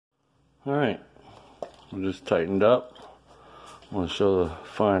Alright, we just tightened up. I'm going to show the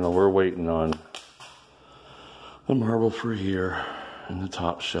final. We're waiting on the marble for here and the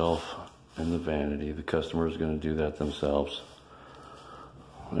top shelf and the vanity. The customer is going to do that themselves.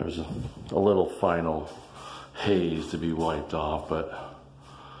 There's a little final haze to be wiped off, but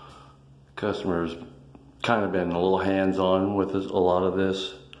the customer's kind of been a little hands-on with a lot of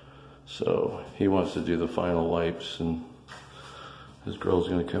this, so he wants to do the final wipes, and this girl's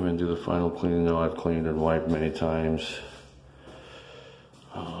going to come in and do the final cleaning. Now I've cleaned and wiped many times.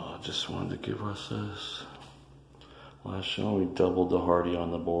 Just wanted to give us this. Last show we doubled the Hardie on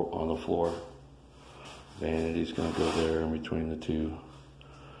the floor. Vanity's going to go there in between the two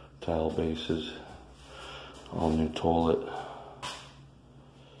tile bases. All new toilet.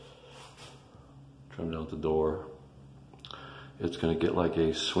 Trimmed out the door. It's going to get like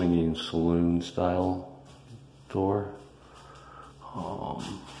a swinging saloon style door.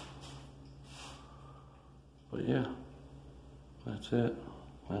 But yeah, that's it.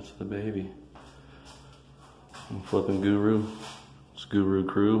 That's the baby. I'm Flipping Guru. It's Guru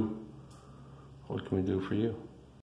Crew. What can we do for you?